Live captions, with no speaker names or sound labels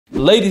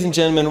Ladies and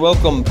gentlemen,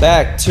 welcome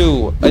back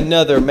to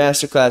another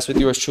masterclass with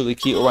yours truly,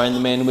 Key Orion, the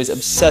man who is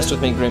obsessed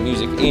with making great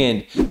music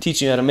and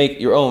teaching you how to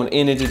make your own.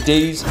 And in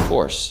today's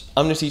course,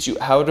 I'm going to teach you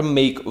how to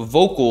make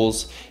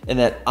vocals in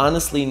that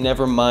honestly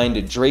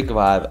Nevermind Drake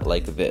vibe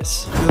like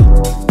this.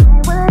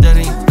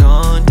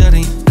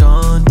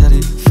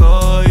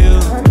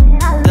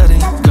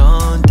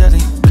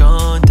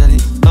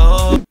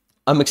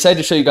 I'm excited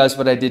to show you guys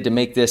what I did to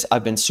make this.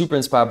 I've been super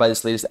inspired by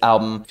this latest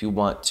album. If you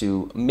want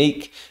to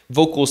make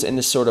vocals in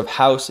this sort of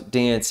house,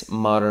 dance,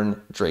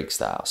 modern Drake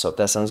style. So if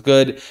that sounds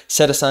good,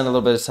 set aside a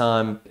little bit of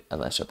time and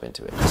let's jump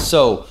into it.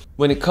 So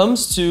when it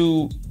comes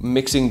to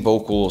mixing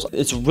vocals,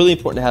 it's really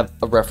important to have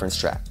a reference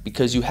track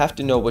because you have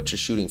to know what you're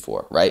shooting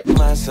for, right?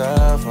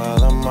 Myself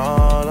while I'm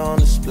all on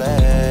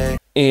display.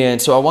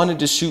 And so I wanted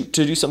to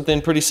do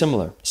something pretty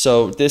similar.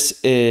 So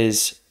this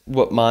is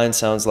what mine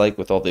sounds like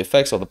with all the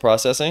effects, all the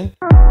processing.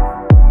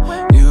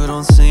 You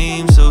don't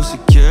seem so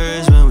secure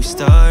as when we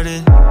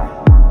started.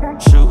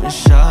 Shooting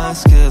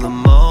shots, kill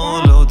them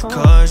all, load the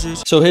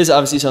cartridge. So his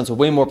obviously sounds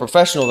way more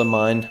professional than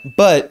mine,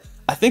 but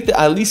I think that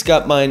I at least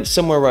got mine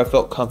somewhere where I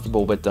felt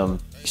comfortable with them.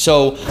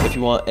 So if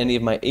you want any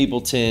of my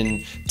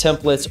Ableton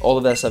templates, all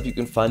of that stuff, you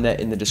can find that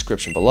in the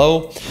description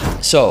below.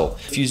 So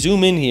if you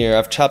zoom in here,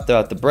 I've chopped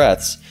out the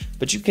breaths,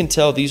 but you can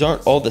tell these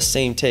aren't all the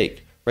same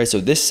take, right? So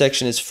this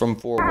section is from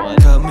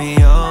 4-1. Cut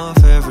me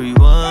off,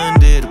 everyone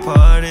did a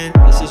party.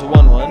 This is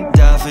 1-1.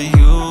 Die for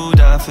you,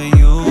 die for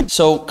you.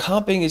 So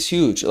comping is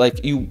huge.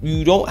 Like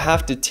you don't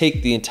have to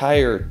take the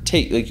entire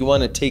take. Like you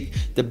want to take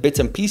the bits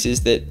and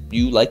pieces that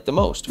you like the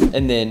most.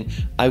 And then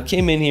I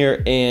came in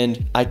here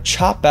and I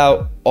chop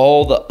out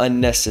all the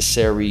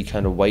unnecessary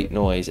kind of white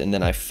noise, and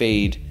then I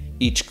fade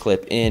each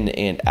clip in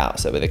and out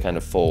so that way they kind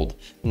of fold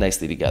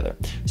nicely together.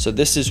 So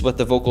this is what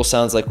the vocal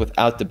sounds like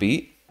without the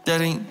beat.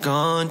 That ain't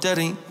gone, that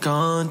ain't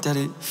gone, that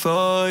it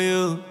for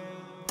you.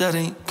 That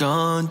ain't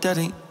gone, that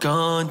ain't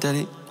gone, that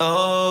it,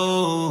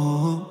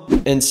 oh.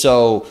 And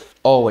so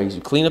always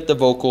you clean up the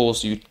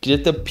vocals, you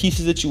get the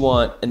pieces that you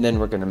want, and then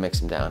we're gonna mix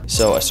them down.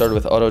 So I started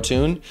with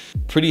auto-tune,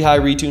 pretty high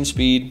retune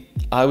speed.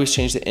 I always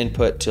change the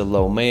input to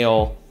low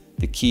male,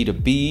 the key to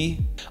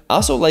B.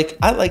 I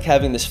like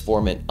having this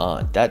formant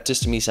on. That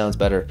just to me sounds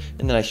better.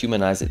 And then I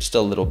humanize it just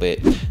a little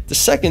bit. The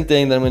second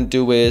thing that I'm gonna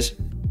do is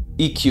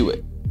EQ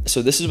it.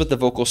 So this is what the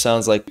vocal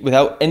sounds like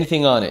without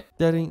anything on it.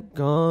 That ain't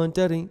gone,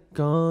 that ain't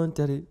gone,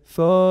 that it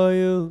for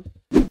you.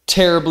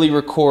 Terribly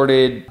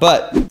recorded,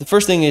 but the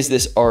first thing is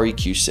this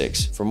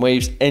REQ6 from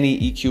Waves. Any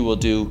EQ will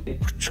do.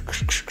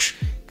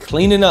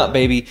 Clean it up,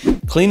 baby.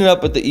 Clean it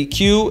up with the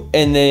EQ,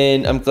 and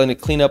then I'm going to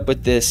clean up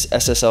with this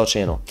SSL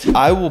channel.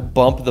 I will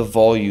bump the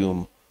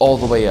volume all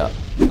the way up.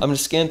 I'm gonna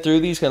scan through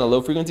these kind of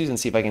low frequencies and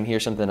see if I can hear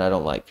something I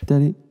don't like.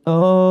 Daddy,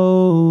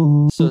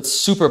 oh. So it's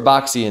super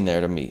boxy in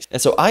there to me.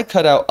 And so I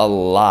cut out a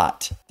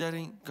lot. That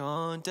ain't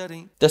gone, that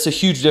ain't. That's a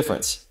huge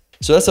difference.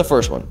 So that's the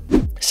first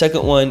one.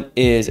 Second one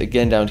is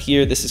again down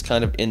here. This is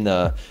kind of in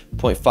the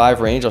 0.5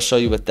 range. I'll show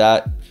you what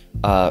that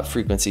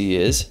frequency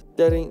is.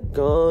 That ain't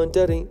gone,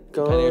 that ain't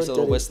gone. Kind of here's a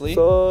little whistly.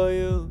 For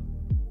you.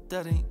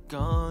 That ain't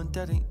gone,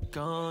 that ain't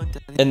gone.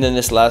 That ain't. And then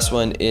this last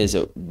one is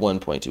at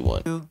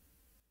 1.21.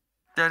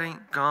 That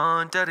ain't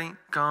gone, that ain't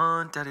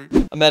gone, that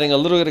ain't. I'm adding a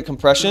little bit of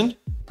compression,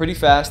 pretty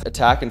fast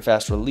attack and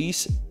fast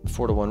release,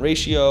 4:1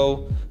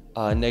 ratio,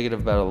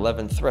 negative about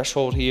 11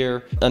 threshold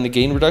here. On the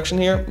gain reduction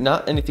here,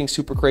 not anything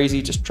super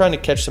crazy, just trying to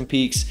catch some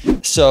peaks.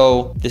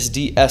 So this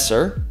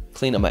de-esser,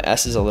 clean up my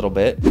S's a little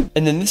bit.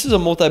 And then this is a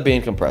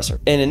multi-band compressor.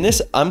 And in this,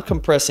 I'm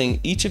compressing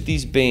each of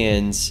these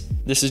bands.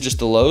 This is just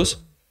the lows,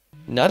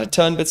 not a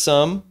ton, but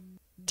some.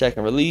 Attack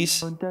and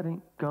release,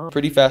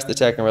 pretty fast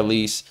attack and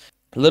release.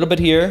 A little bit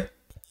here.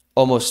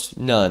 Almost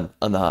none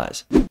on the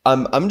highs.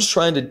 I'm just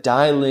trying to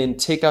dial in,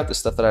 take out the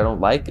stuff that I don't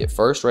like at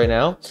first right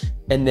now,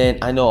 and then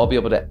I know I'll be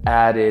able to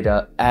add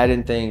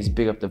in things,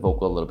 big up the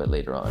vocal a little bit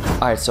later on. All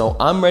right, so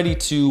I'm ready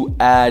to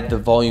add the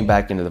volume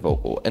back into the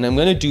vocal, and I'm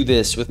gonna do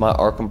this with my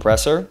R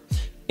compressor,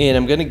 and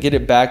I'm gonna get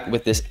it back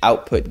with this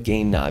output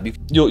gain knob.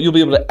 You'll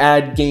be able to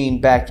add gain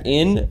back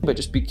in, but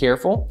just be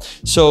careful.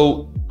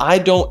 So I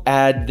don't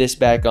add this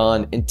back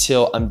on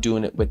until I'm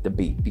doing it with the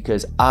beat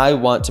because I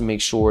want to make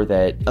sure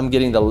that I'm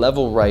getting the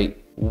level right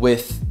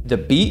with the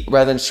beat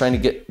rather than just trying to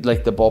get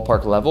like the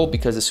ballpark level,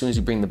 because as soon as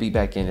you bring the beat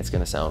back in, it's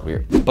gonna sound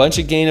weird. Bunch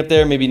of gain up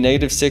there, maybe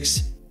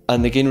 -6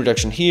 on the gain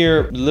reduction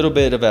here, a little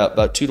bit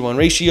about 2:1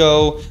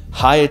 ratio,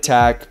 high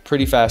attack,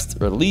 pretty fast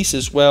release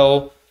as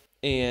well,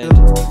 and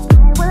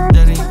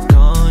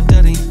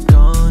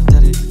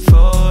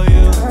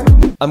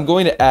I'm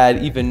going to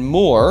add even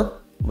more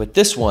with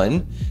this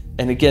one.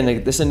 And again,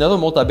 this is another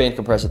multi-band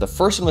compressor. The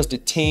first one was to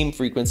tame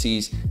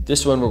frequencies.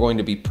 This one we're going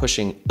to be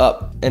pushing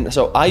up. And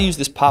so I use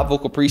this pop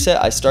vocal preset.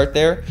 I start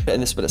there,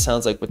 and this is what it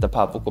sounds like with the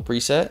pop vocal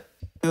preset.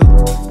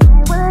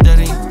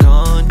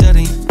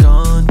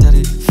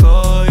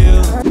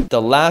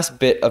 The last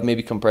bit of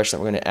maybe compression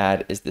that we're going to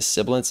add is this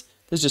sibilance.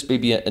 This is just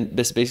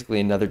this is basically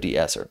another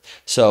de-esser.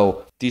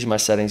 So these are my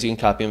settings. You can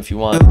copy them if you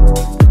want.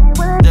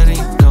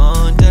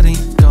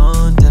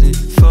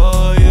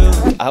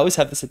 I always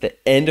have this at the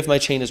end of my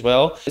chain as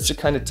well. It's to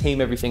kind of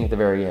tame everything at the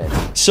very end.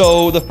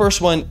 So the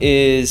first one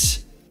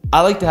is,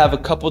 I like to have a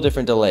couple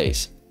different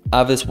delays. I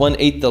have this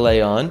 1/8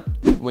 delay on.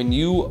 When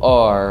you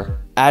are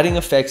adding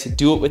effects,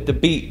 do it with the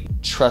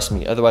beat. Trust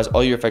me, otherwise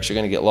all your effects are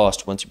gonna get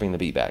lost once you bring the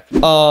beat back.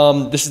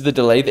 This is the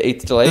delay, the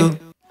 1/8 delay.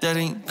 That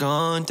ain't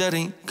gone, that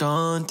ain't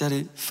gone, that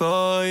it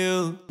for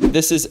you.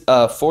 This is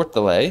a 4th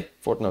delay,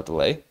 4th note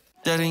delay.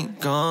 That ain't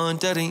gone,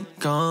 that ain't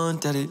gone,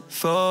 that it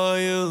for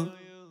you.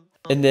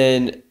 And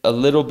then a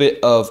little bit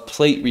of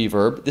plate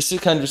reverb. This is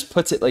kind of just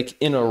puts it like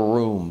in a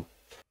room.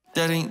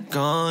 That ain't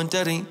gone,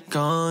 that ain't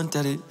gone,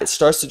 that it. It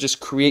starts to just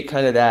create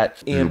kind of that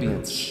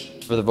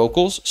ambience for the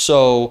vocals.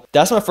 So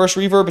that's my first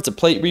reverb. It's a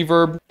plate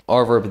reverb,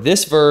 R verb.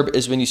 This verb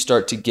is when you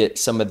start to get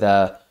some of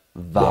the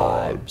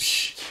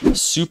vibes.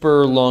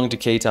 Super long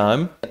decay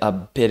time. A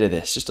bit of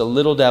this, just a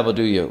little dab will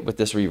do you with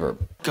this reverb.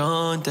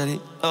 Gone, that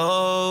it,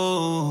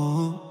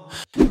 oh.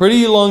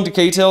 Pretty long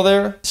decay tail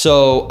there.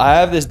 So I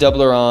have this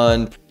doubler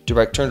on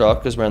direct turned off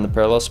because we're on the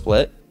parallel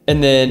split.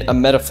 And then a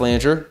meta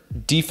flanger,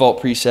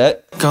 default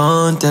preset.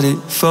 Gone, that it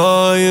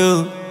for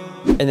you.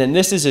 And then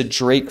this is a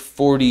Drake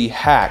 40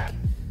 hack.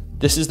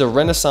 This is the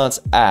Renaissance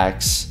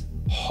Axe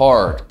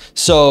hard.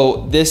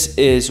 So this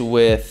is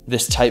with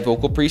this tight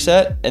vocal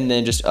preset and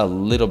then just a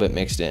little bit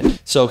mixed in.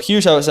 So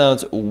here's how it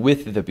sounds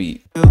with the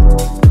beat.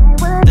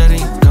 That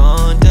ain't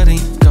gone, that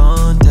ain't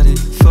gone, that it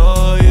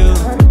for you.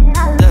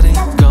 That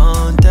ain't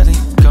gone, that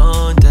ain't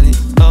gone, that it,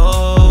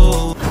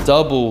 oh.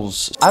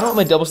 Doubles. I don't want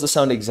my doubles to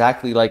sound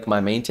exactly like my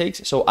main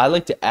takes, so I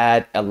like to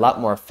add a lot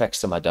more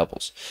effects to my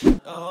doubles.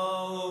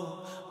 Oh,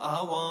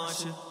 I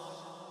want you.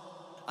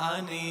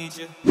 I need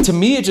you. To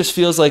me, it just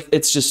feels like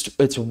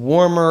it's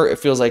warmer. It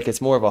feels like it's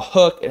more of a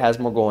hook. It has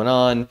more going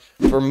on.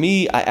 For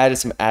me, I added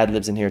some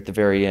ad-libs in here at the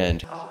very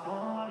end.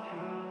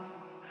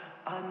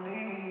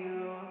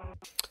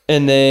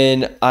 And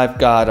then I've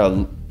got,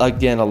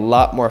 again, a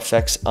lot more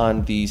effects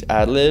on these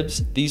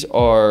ad-libs. These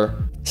are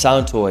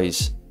sound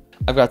toys.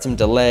 I've got some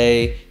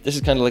delay. This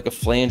is kind of like a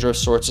flanger of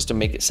sorts just to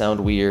make it sound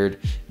weird.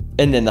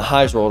 And then the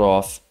highs rolled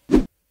off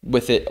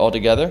with it all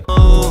together.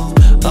 Oh,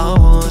 I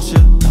want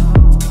you.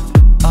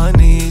 I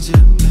need you,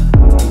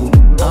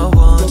 I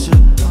want you,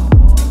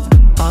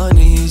 I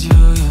need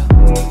you, yeah.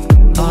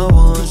 I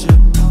want you,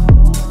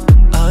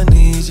 I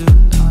need you,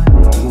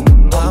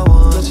 I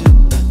want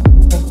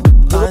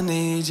you, I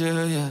need you,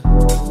 yeah.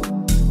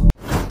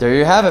 There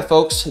you have it,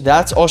 folks.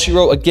 That's all she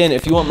wrote. Again,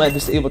 if you want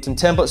this Ableton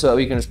template so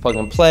that you can just plug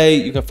and play,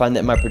 you can find that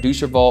in my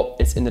producer vault.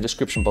 It's in the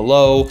description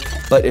below.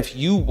 But if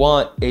you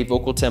want a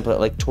vocal template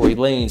like Tory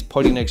Lanez,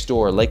 Party Next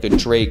Door, like a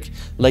Drake,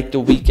 like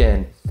The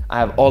Weeknd, I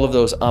have all of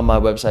those on my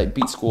website,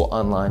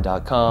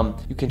 beatschoolonline.com.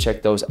 You can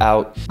check those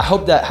out. I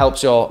hope that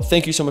helps y'all.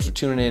 Thank you so much for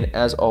tuning in.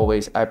 As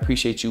always, I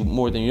appreciate you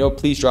more than you know.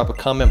 Please drop a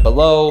comment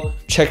below.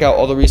 Check out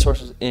all the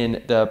resources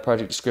in the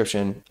project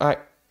description. All right,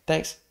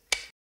 thanks.